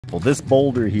Well, this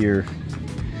boulder here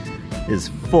is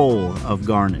full of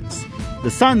garnets.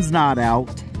 The sun's not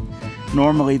out.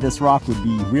 Normally this rock would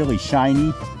be really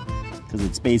shiny because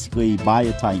it's basically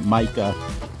biotite, mica,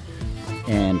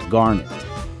 and garnet.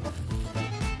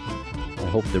 I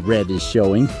hope the red is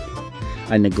showing.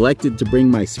 I neglected to bring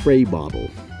my spray bottle.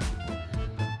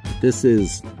 This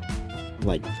is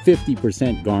like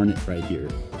 50% garnet right here.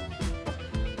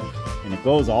 And it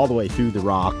goes all the way through the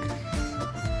rock.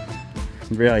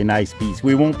 Really nice piece.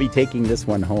 We won't be taking this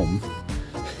one home.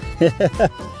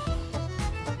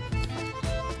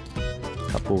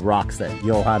 Couple rocks that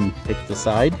Johan picked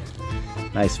aside.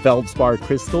 Nice feldspar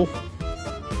crystal.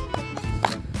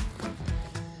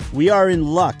 We are in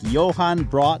luck. Johan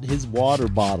brought his water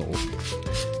bottle.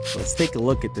 Let's take a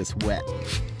look at this wet.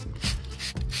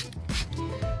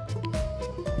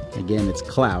 Again, it's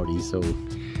cloudy, so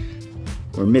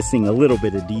we're missing a little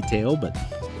bit of detail, but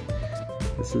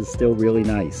this is still really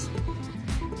nice.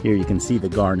 Here you can see the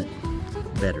garnet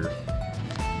better.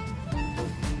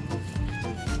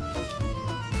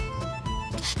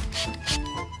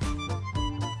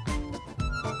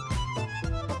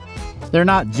 They're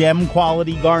not gem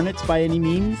quality garnets by any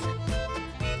means,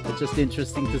 but just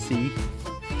interesting to see.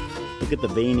 Look at the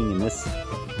veining in this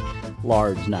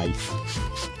large gneiss.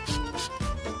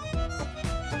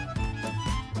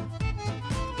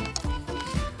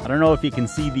 I don't know if you can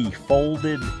see the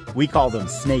folded, we call them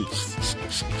snakes.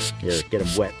 Here, get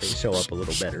them wet, they show up a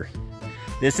little better.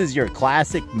 This is your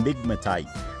classic Migmatite.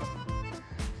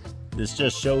 This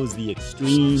just shows the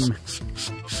extreme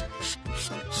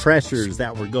pressures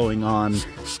that were going on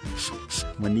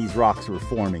when these rocks were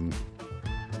forming.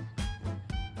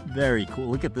 Very cool.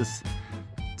 Look at this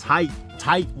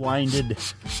tight-winded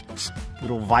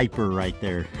little viper right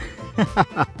there.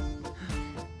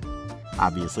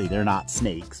 Obviously, they're not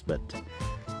snakes, but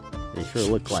they sure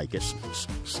look like it.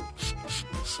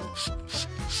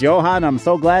 Johan, I'm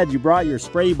so glad you brought your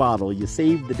spray bottle. You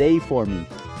saved the day for me.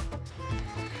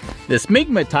 This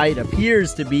Migmatite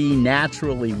appears to be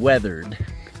naturally weathered.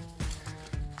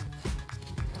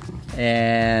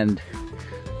 And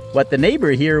what the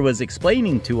neighbor here was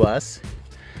explaining to us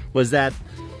was that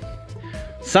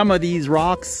some of these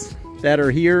rocks that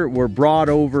are here were brought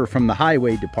over from the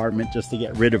highway department just to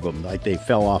get rid of them. Like they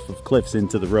fell off of cliffs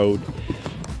into the road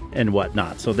and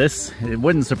whatnot. So this, it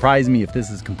wouldn't surprise me if this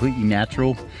is completely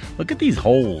natural. Look at these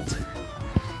holes.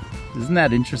 Isn't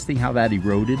that interesting how that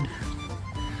eroded?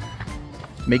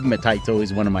 Migmatite's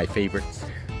always one of my favorites.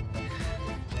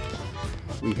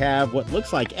 We have what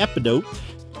looks like epidote.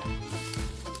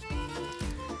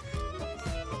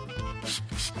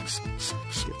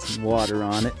 Get some water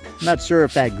on it. I'm not sure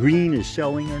if that green is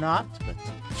showing or not, but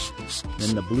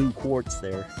then the blue quartz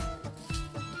there.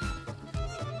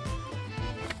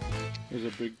 There's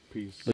a big piece.